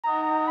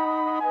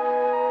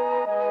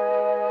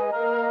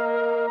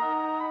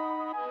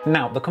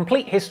Now, the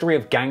complete history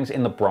of gangs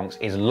in the Bronx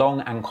is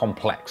long and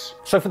complex,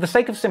 so for the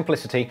sake of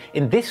simplicity,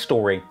 in this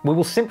story, we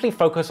will simply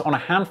focus on a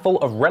handful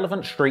of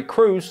relevant street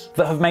crews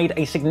that have made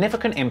a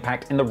significant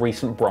impact in the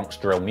recent Bronx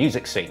drill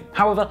music scene.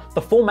 However,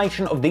 the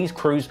formation of these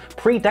crews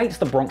predates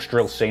the Bronx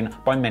drill scene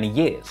by many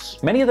years.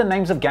 Many of the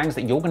names of gangs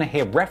that you're going to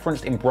hear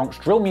referenced in Bronx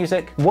drill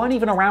music weren't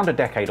even around a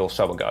decade or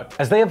so ago,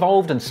 as they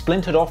evolved and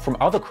splintered off from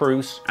other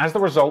crews as the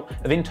result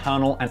of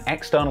internal and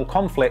external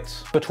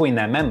conflicts between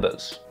their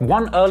members.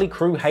 One early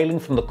crew hailing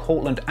from the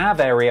Cortland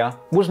Ave area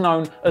was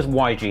known as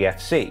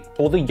YGFC,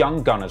 or the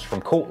Young Gunners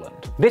from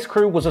Cortland. This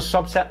crew was a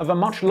subset of a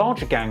much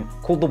larger gang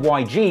called the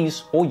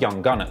YGs, or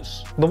Young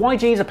Gunners. The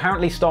YGs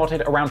apparently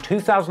started around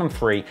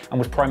 2003 and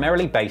was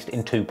primarily based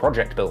in two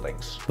project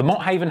buildings, the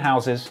Mott Haven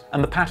houses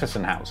and the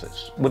Patterson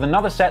houses, with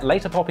another set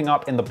later popping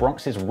up in the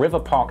Bronx's River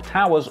Park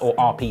Towers, or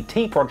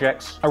RPT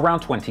projects,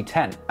 around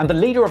 2010. And the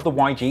leader of the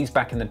YGs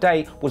back in the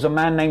day was a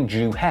man named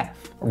Jew Hef,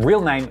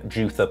 real name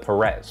Jutha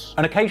Perez,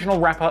 an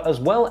occasional rapper as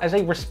well as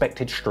a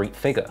respected street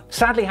figure.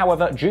 Sadly,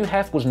 however, Jew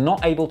Hef was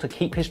not able to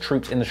keep his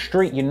troops in the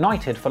street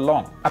united for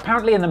long,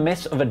 apparently in the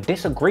midst of a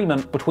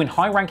disagreement between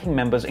high-ranking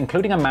members,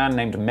 including a man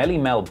named Melly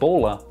Mel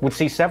Baller, would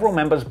see several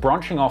members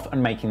branching off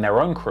and making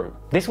their own crew.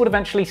 This would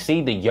eventually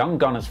see the Young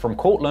Gunners from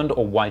Cortland,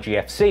 or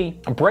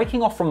YGFC,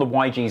 breaking off from the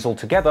YGs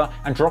altogether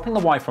and dropping the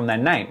Y from their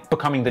name,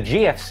 becoming the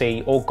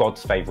GFC, or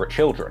God's Favorite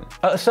Children.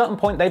 At a certain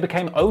point, they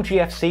became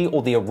OGFC,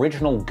 or the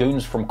Original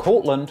Goons from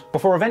Cortland,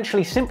 before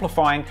eventually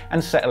simplifying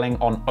and settling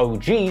on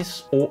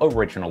OGs, or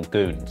Original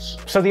Goons.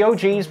 So the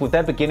OGs, with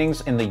their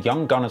beginnings in the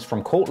Young Gunners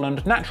from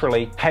Cortland,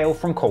 naturally hail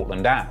from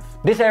Cortland Ave.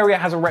 This area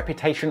has a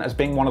reputation as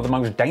being one of the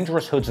most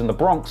dangerous hoods in the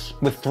Bronx,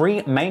 with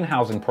three main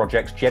housing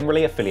projects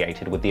generally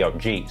affiliated with the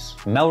OGs: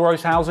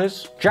 Melrose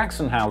Houses,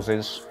 Jackson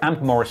Houses, and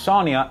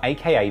Morrisania,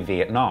 aka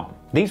Vietnam.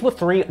 These were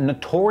three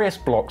notorious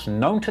blocks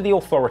known to the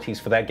authorities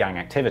for their gang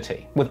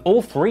activity, with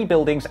all three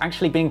buildings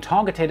actually being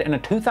targeted in a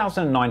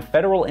 2009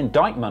 federal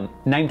indictment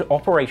named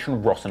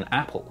Operation Rotten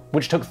Apple,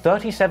 which took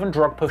 37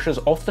 drug pushers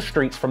off the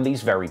streets from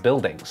these very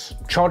buildings,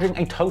 charging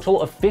a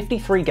total of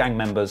 53 gang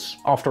members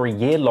after a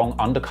year-long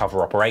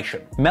undercover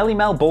operation. Melly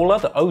Mel Baller,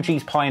 the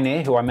OG's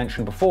pioneer who I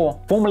mentioned before,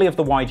 formerly of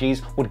the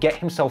YGs, would get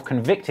himself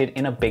convicted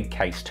in a big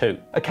case too.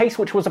 A case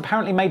which was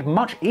apparently made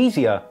much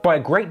easier by a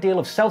great deal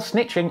of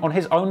self-snitching on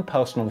his own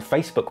personal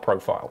Facebook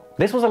profile.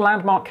 This was a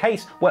landmark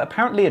case where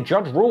apparently a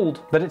judge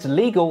ruled that it's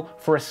legal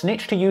for a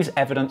snitch to use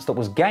evidence that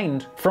was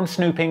gained from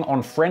snooping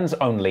on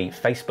friends-only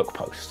Facebook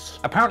posts.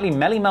 Apparently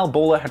Melly Mel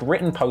Baller had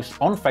written posts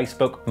on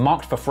Facebook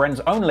marked for friends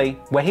only,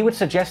 where he would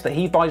suggest that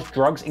he buys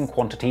drugs in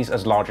quantities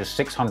as large as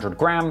 600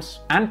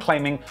 grams and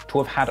claiming to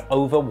have had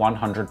over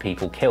 100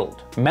 people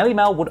killed. Melly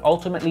Mel would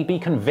ultimately be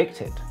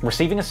convicted,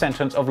 receiving a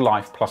sentence of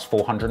life plus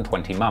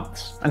 420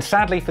 months. And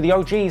sadly for the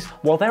OGs,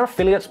 while their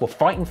affiliates were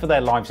fighting for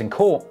their lives in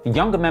court,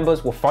 younger members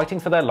were fighting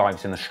for their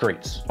lives in the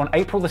streets. On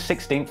April the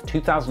 16th,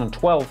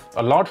 2012,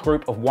 a large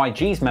group of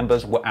YG's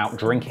members were out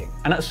drinking,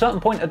 and at a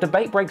certain point a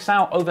debate breaks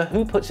out over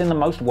who puts in the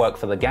most work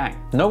for the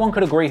gang. No one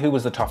could agree who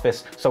was the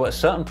toughest, so at a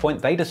certain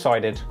point they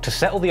decided to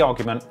settle the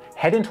argument,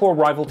 head into a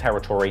rival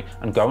territory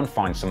and go and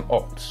find some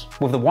ops,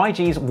 with the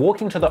YGs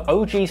walking to the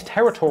OG's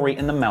territory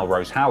in the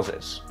Melrose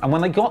Houses. And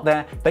when they got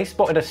there, they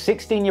spotted a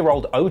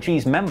 16-year-old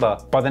OG's member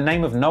by the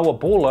name of Noah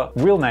Baller,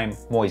 real name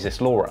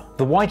Moises Laura.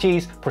 The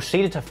YGs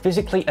proceeded to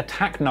physically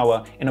attack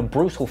Noah in a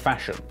brutal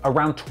fashion,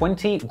 around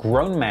 20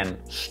 grown men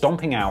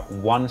stomping out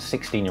one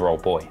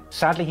 16-year-old boy.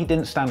 Sadly, he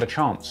didn't stand a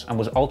chance and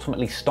was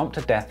ultimately stomped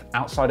to death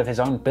outside of his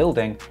own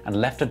building and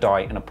left to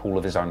die in a pool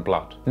of his own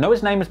blood.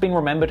 Noah's name has been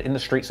remembered in the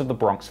streets of the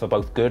Bronx for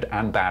both good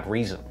and bad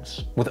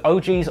reasons, with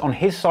OGs on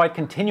his side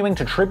continuing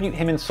to tribute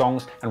him in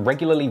songs and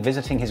regularly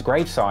visiting his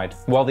graveside,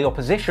 while the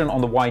opposition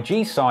on the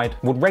YG side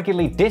would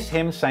regularly diss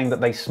him, saying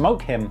that they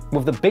smoke him,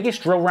 with the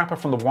biggest drill rapper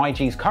from the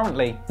YGs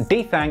currently,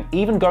 D-Thang,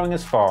 even going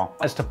as far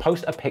as to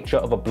post a picture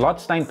of a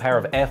blood-stained pair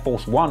of Air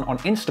Force One on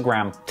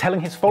Instagram,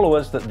 telling his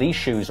followers that these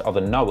shoes are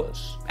the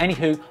Noah's.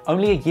 Anywho,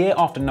 only a year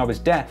after Noah's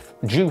death,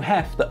 Jew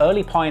Hef, the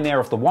early pioneer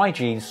of the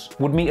YGs,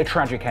 would meet a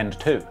tragic end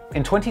too.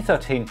 In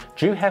 2013,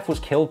 Jew Hef was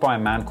killed by a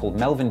man called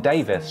Melvin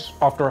Davis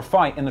after a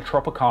fight in the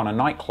Tropicana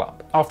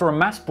nightclub. After a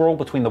mass brawl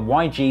between the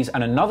YGs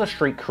and another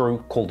street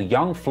crew called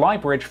Young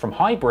Flybridge from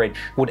Highbridge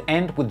would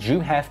end with Jew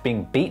Hef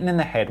being beaten in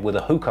the head with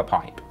a hookah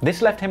pipe.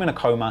 This left him in a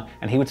coma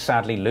and he would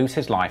sadly lose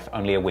his life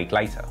only a week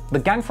later. The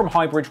gang from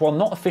Highbridge, while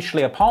not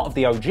officially a part of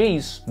the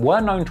OGs,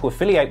 were known to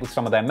affiliate with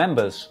some of their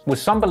members, with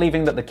some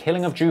believing that the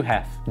killing of Jew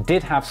Hef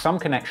did have some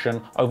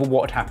connection over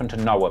what had happened to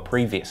Noah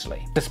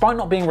previously. Despite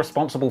not being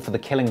responsible for the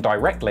killing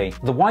directly,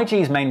 the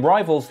YG's main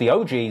rivals, the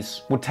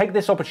OGs, would take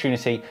this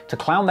opportunity to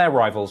clown their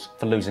rivals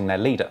for losing their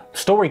leader.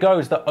 Story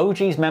goes that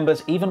OG's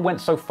members even went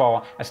so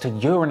far as to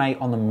urinate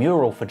on the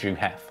mural for Jew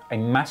Hef, a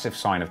massive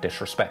sign of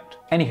disrespect.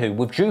 Anywho,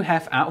 with Drew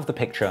Hef out of the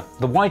picture,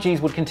 the YGs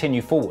would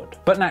continue forward,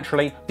 but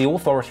naturally, the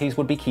authorities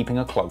would be keeping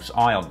a close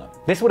eye on them.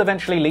 This would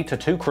eventually lead to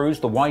two crews,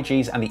 the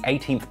YGs and the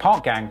 18th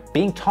Park Gang,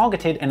 being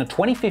targeted in a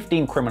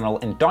 2015 criminal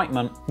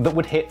indictment that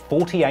would hit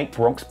 48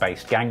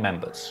 Bronx-based gang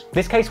members.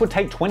 This case would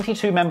take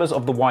 22 members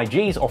of the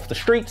YGs off the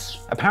streets,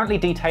 apparently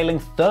detailing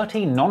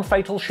 30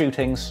 non-fatal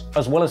shootings,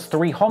 as well as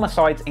 3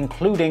 homicides,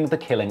 including the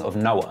killing of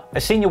Noah.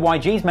 A senior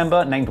YGs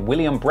member named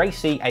William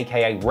Bracey,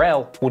 aka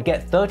Rel, would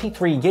get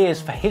 33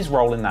 years for his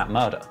role in that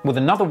murder, with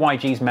another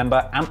YGs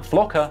member, Ant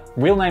Flocker,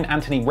 real name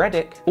Anthony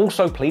Reddick,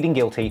 also pleading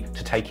guilty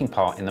to taking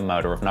part in the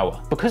murder of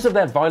Noah. Because of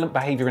their violent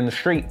behavior in the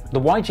street, the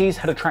YGs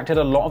had attracted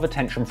a lot of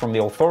attention from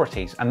the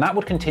authorities, and that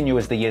would continue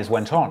as the years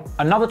went on.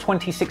 Another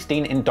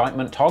 2016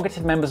 indictment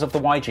targeted members of the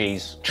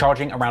YGs,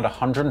 charging around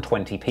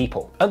 120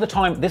 people. At the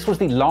time, this was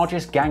the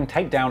largest gang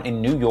takedown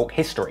in New York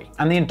history,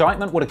 and the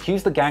indictment would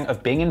accuse the gang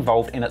of being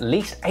involved in at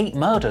least 8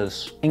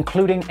 murders,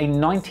 including a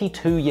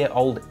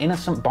 92-year-old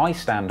innocent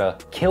bystander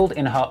killed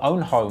in her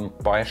own home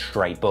by a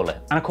stray bullet.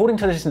 And according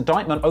to this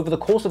indictment, over the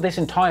course of this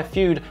entire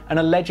feud, an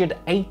alleged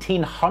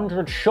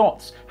 1,800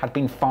 shots had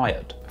been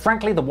fired.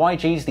 Frankly, the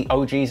YGs, the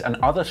OGs, and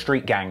other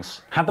street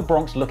gangs had the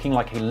Bronx looking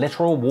like a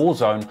literal war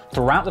zone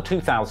throughout the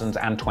 2000s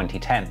and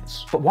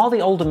 2010s. But while the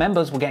older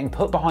members were getting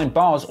put behind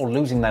bars or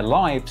losing their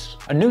lives,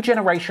 a new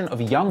generation of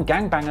young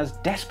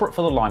gangbangers desperate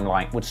for the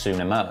limelight would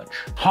soon emerge.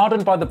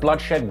 Hardened by the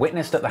bloodshed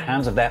witnessed at the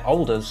hands of their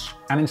elders,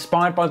 and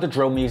inspired by the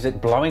drill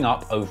music blowing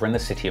up over in the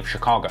city of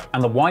Chicago.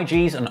 And the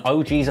YGs and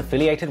OGs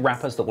affiliated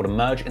rappers that would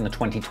emerge in the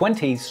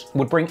 2020s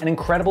would bring an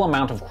incredible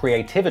amount of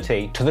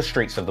creativity to the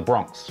streets of the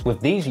Bronx,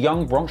 with these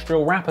young Bronx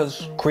drill rappers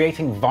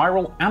creating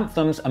viral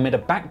anthems amid a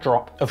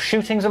backdrop of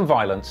shootings and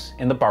violence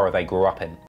in the borough they grew up in.